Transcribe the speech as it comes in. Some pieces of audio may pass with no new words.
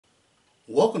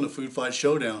Welcome to Food Fight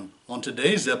Showdown. On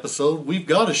today's episode, we've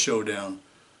got a showdown.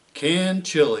 Canned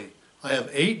chili. I have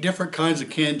 8 different kinds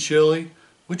of canned chili.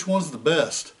 Which one's the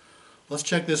best? Let's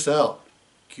check this out.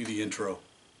 Cue the intro.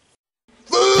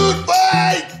 Food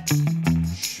Fight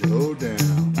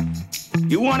Showdown.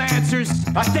 You want answers?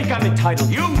 I think I'm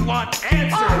entitled. You want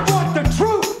answers? I want the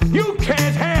truth! You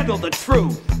can't handle the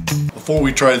truth! Before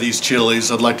we try these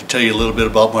chilies, I'd like to tell you a little bit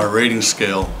about my rating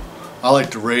scale. I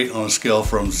like to rate on a scale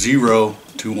from 0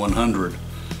 to 100,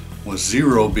 with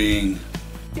 0 being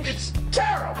It's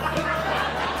terrible!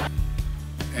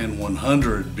 and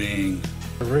 100 being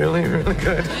Really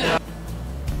good.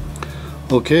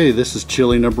 Okay, this is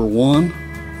chili number 1,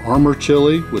 Armor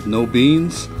chili with no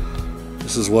beans.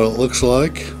 This is what it looks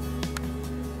like.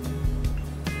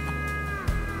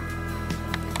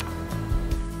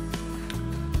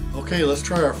 Okay, let's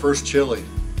try our first chili.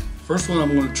 First one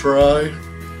I'm going to try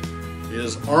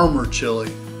is Armor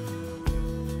chili.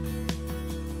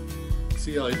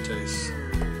 See how it tastes.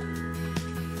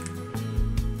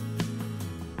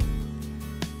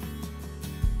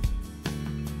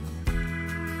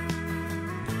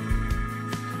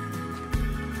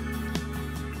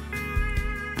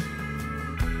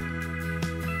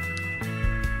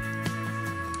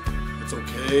 It's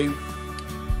okay.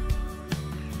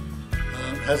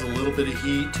 It has a little bit of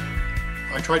heat.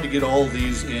 I tried to get all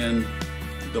these in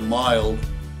the mild.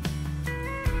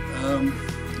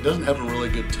 It doesn't have a really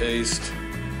good taste.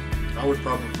 I would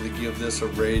probably give this a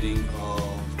rating of,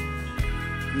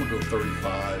 I'm gonna go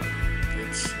 35.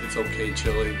 It's okay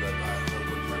chili, but I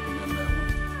wouldn't recommend that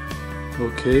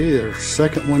one. Okay, our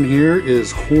second one here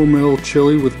is Hormel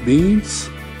chili with beans.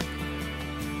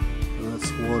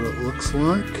 That's what it looks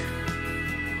like.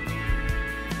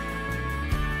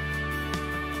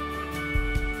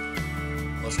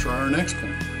 Let's try our next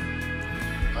one.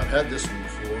 I've had this one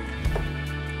before.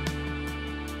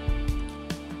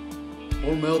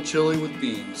 Hormel chili with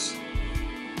beans.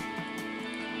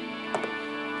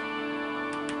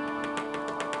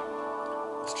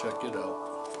 Let's check it out.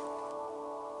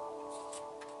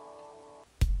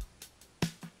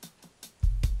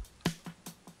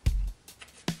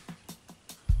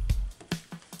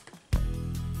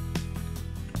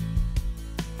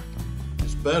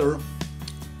 It's better,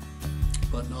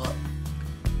 but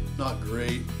not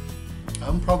great.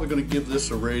 I'm probably going to give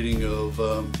this a rating of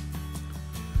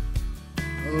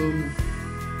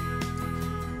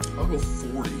I'll go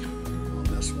 40 on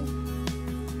this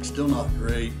one. Still not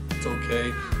great. It's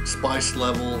okay. Spice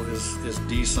level is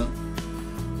decent.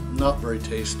 Not very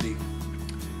tasty.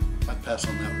 I'd pass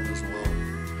on that one as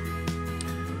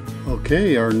well.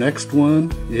 Okay, our next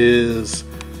one is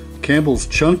Campbell's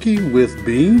Chunky with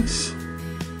beans.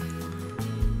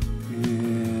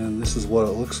 And this is what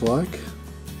it looks like.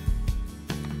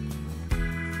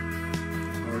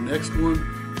 Our next one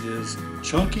is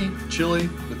Chunky chili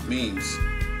with beans.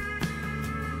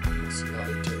 Let's see how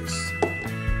it tastes.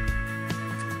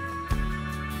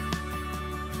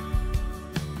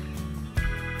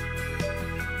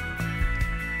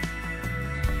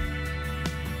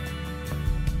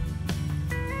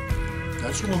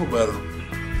 That's a little better.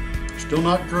 Still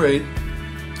not great,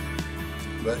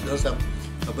 but it does have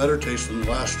a better taste than the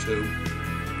last two.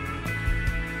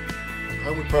 I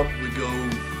would probably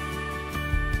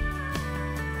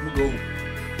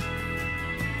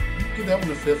give that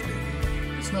one a 50.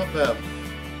 It's not bad.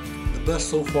 The best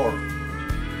so far.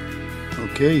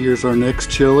 Okay, here's our next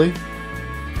chili.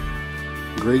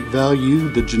 Great Value,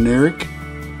 the generic.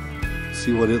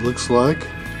 See what it looks like.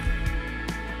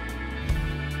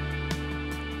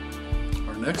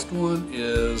 Our next one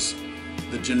is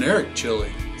the generic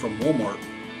chili from Walmart.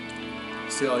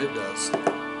 See how it does.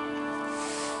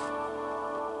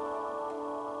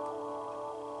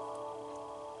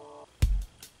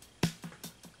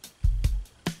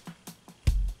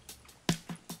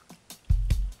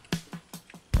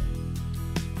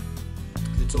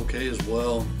 It's okay as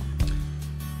well.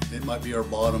 It might be our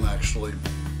bottom actually.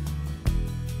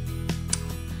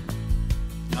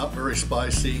 Not very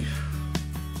spicy,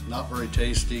 not very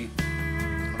tasty.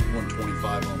 I'm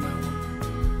 125 on that one.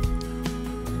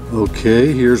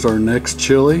 Okay, here's our next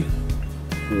chili.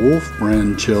 Wolf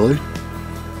brand chili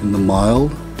in the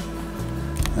mild.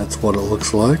 That's what it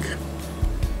looks like.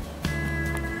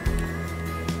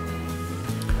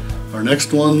 Our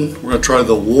next one, we're going to try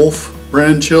the Wolf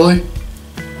brand chili.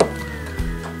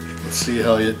 Let's see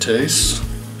how it tastes.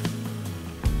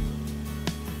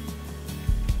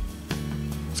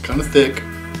 It's kind of thick.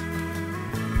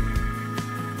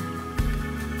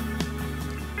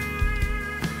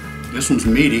 This one's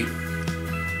meaty.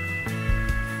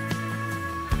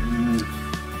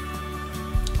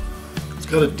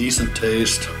 got a decent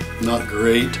taste, not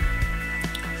great.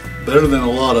 Better than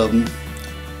a lot of them.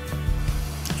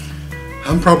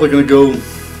 I'm probably gonna go,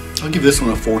 I'll give this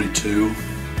one a 42.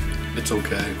 It's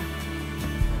okay.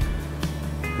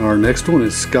 Our next one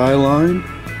is Skyline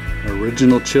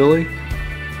Original Chili.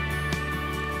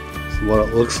 This is what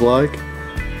it looks like.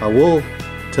 I will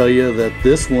tell you that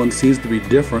this one seems to be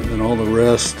different than all the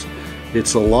rest.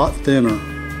 It's a lot thinner.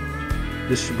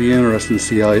 This should be interesting to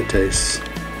see how it tastes.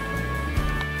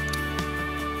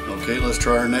 Okay, let's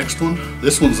try our next one.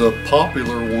 This one's a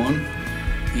popular one.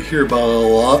 You hear about it a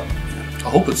lot. I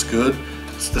hope it's good.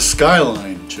 It's the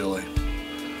Skyline chili.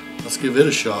 Let's give it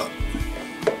a shot.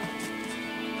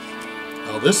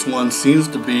 Now this one seems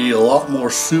to be a lot more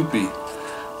soupy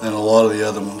than a lot of the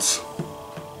other ones.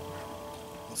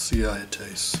 Let's see how it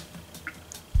tastes.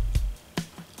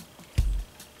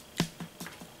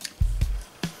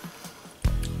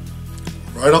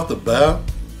 Right off the bat,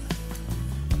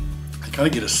 I kind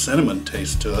of get a cinnamon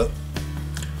taste to it.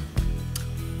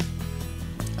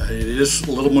 It is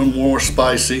a little bit more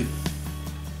spicy.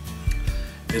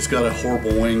 It's got a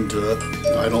horrible wing to it.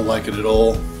 I don't like it at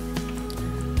all.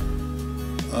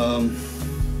 I'm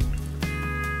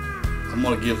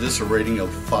going to give this a rating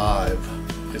of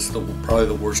 5. It's probably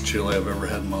the worst chili I've ever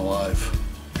had in my life.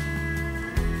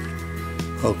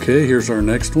 Okay, here's our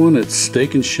next one. It's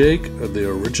Steak and Shake of the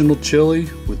original chili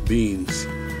with beans.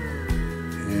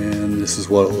 And this is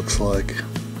what it looks like.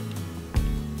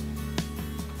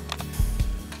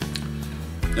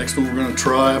 Next one we're going to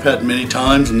try, I've had many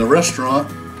times in the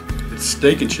restaurant. It's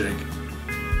Steak and Shake.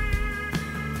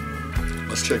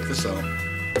 Let's check this out.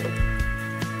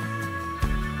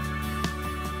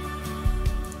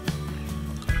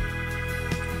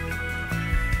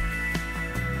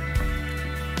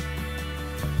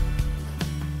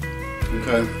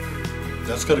 Okay,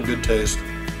 that's got a good taste.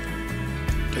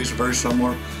 Tastes very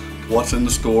similar to what's in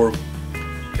the store.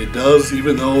 It does,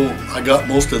 even though I got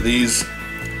most of these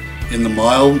in the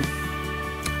mild,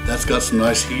 that's got some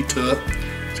nice heat to it.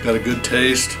 It's got a good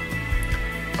taste.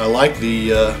 I like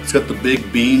it's got the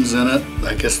big beans in it.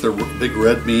 I guess they're big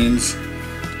red beans.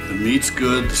 The meat's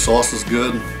good, the sauce is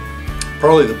good.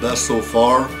 Probably the best so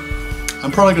far.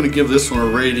 I'm probably going to give this one a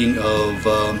rating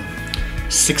of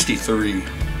 63.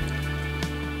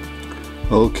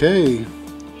 Okay,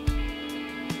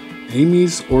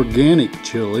 Amy's Organic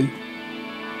Chili,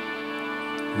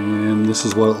 and this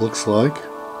is what it looks like.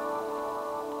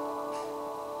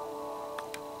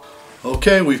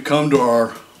 Okay, we've come to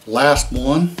our last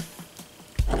one.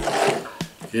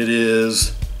 It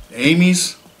is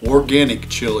Amy's Organic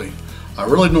Chili. I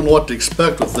really don't know what to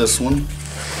expect with this one.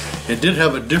 It did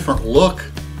have a different look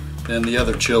than the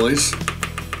other chilies.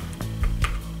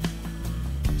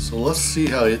 So let's see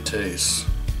how it tastes.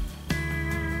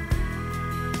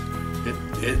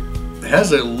 It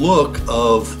has a look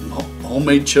of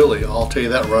homemade chili. I'll tell you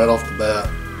that right off the bat.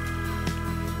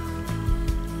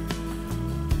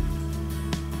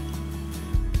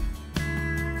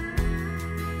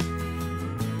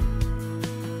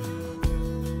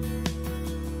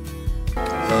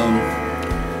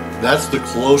 That's the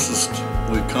closest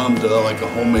we've come to like a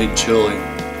homemade chili.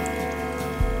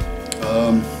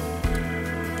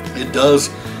 It does.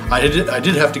 I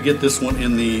did have to get this one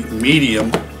in the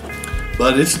medium,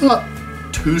 but it's not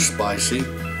too spicy.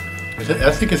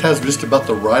 I think it has just about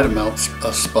the right amount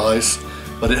of spice,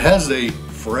 but it has a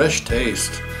fresh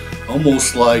taste,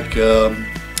 almost like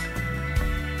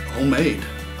homemade.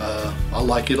 I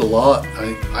like it a lot.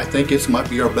 I think it might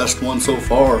be our best one so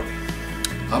far.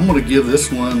 I'm going to give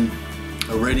this one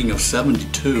a rating of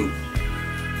 72.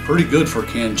 Pretty good for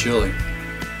canned chili.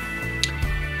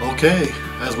 Okay,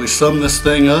 as we sum this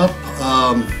thing up,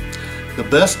 the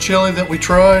best chili that we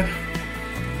tried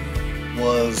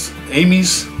was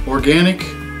Amy's Organic.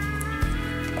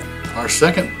 Our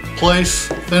second place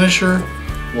finisher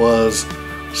was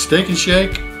Steak and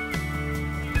Shake.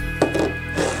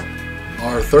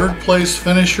 Our third place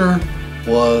finisher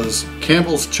was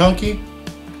Campbell's Chunky.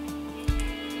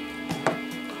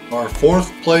 Our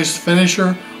fourth place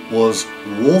finisher was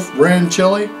Wolf Brand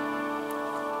Chili.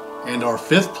 And our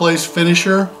fifth place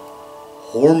finisher,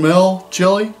 Hormel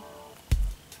Chili.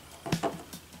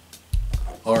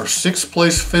 Our sixth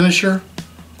place finisher,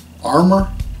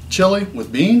 Armour Chili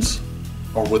with beans,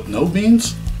 or with no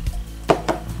beans.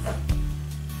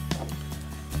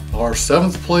 Our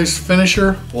seventh place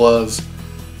finisher was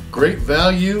Great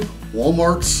Value,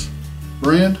 Walmart's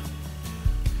brand.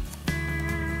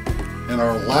 And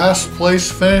our last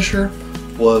place finisher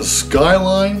was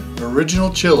Skyline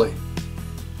Original Chili.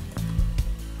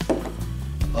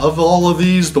 Of all of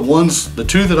these, the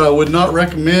two that I would not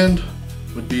recommend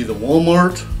would be the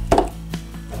Walmart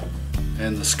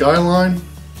and the Skyline.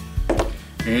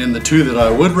 And the two that I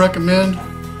would recommend,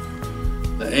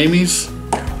 the Amy's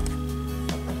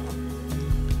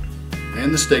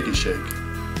and the Steak and Shake.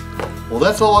 Well,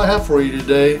 that's all I have for you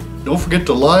today. Don't forget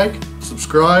to like,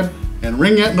 subscribe, and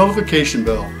ring that notification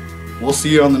bell. We'll see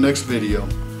you on the next video.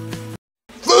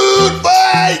 Food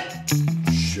fight!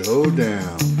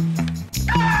 Showdown.